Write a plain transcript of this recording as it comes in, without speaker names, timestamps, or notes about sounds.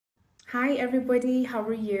Hi everybody, how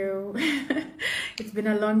are you? It's been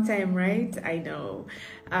a long time, right? I know.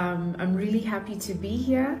 I'm really happy to be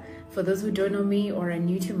here. For those who don't know me or are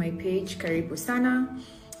new to my page, Karibu Sana.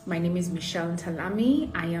 My name is Michelle N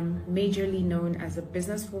Ntalami. I am majorly known as a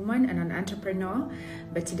businesswoman and an entrepreneur,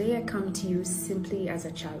 but today I come to you simply as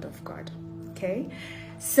a child of God, okay?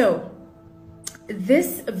 So,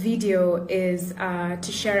 this video is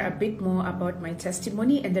to share a bit more about my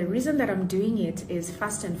testimony, and the reason that I'm doing it is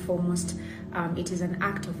first and foremost, it is an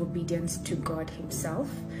act of obedience to God Himself.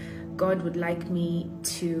 God would like me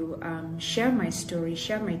to share my story,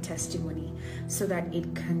 share my testimony, so that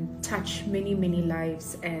it can touch many, many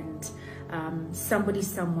lives and somebody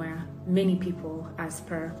somewhere, many people, as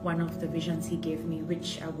per one of the visions He gave me,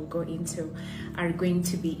 which I will go into, are going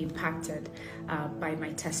to be impacted by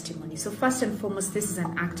my testimony. So first and foremost, this is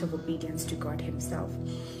an act of obedience to God Himself.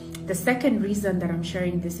 The second reason that I'm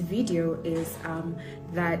sharing this video is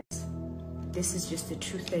that this is just the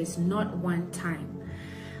truth. There is not one time.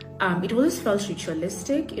 It always felt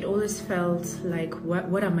ritualistic. It always felt like,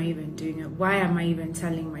 what am I even doing? Why am I even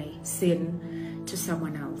telling my sin to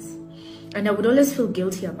someone else? And I would always feel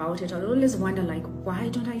guilty about it. I would always wonder, like, why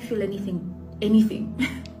don't I feel anything?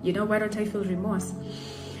 You know, why don't I feel remorse?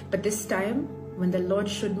 But this time, when the Lord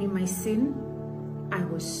showed me my sin, I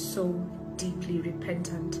was so deeply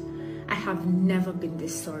repentant. I have never been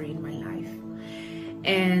this sorry in my life.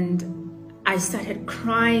 And I started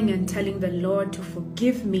crying and telling the Lord to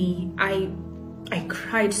forgive me. I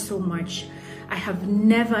cried so much. I have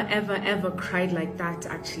never, ever, ever cried like that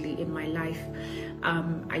actually in my life.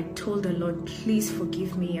 I told the Lord, please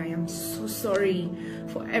forgive me. I am so sorry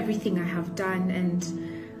for everything I have done.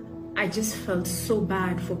 And I just felt so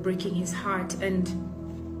bad for breaking His heart. And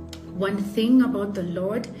one thing about the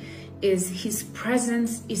Lord is His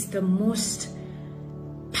presence is the most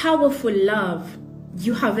powerful love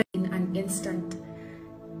you have in an instant.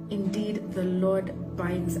 Indeed, the Lord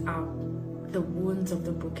binds up the wounds of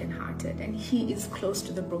the brokenhearted, and He is close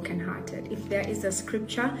to the brokenhearted. If there is a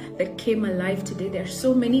scripture that came alive today, there are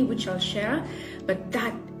so many which I'll share, but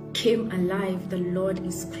that came alive. The Lord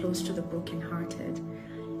is close to the brokenhearted.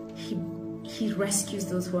 He rescues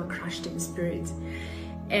those who are crushed in spirit.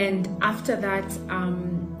 And after that,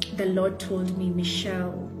 the Lord told me,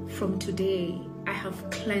 Michelle, from today, I have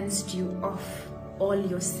cleansed you of all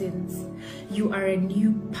your sins. You are a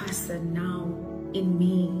new person now in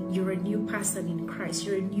me. You're a new person in Christ.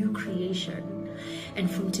 You're a new creation.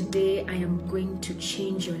 And from today, I am going to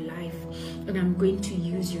change your life. And I'm going to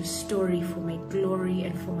use your story for my glory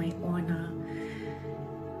and for my honor.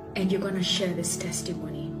 And you're going to share this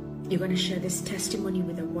testimony. You're going to share this testimony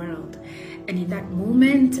with the world. And in that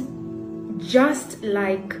moment, just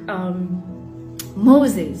like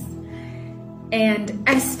Moses and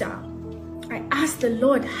Esther, I asked the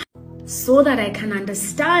Lord so that I can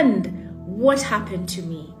understand what happened to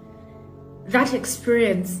me. That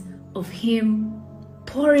experience of Him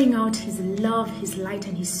pouring out His love, His light,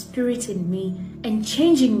 and His Spirit in me, and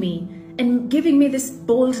changing me, and giving me this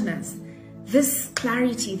boldness, this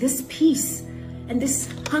clarity, this peace, and this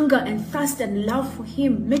hunger and thirst and love for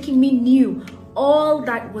Him, making me new. All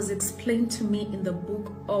that was explained to me in the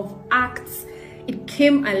book of Acts. It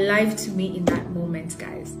came alive to me in that moment,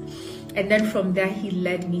 guys. And then from there, He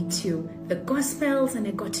led me to the Gospels, and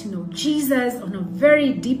I got to know Jesus on a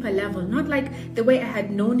very deeper level, not like the way I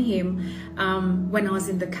had known Him when I was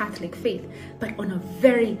in the Catholic faith, but on a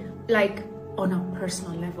very, on a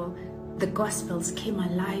personal level. The Gospels came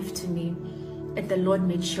alive to me, and the Lord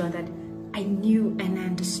made sure that I knew and I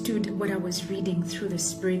understood what I was reading through the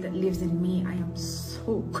Spirit that lives in me. I am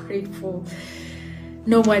so grateful.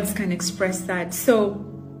 No words can express that. So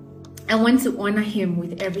I want to honor Him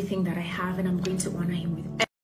with everything that I have, and I'm going to honor Him with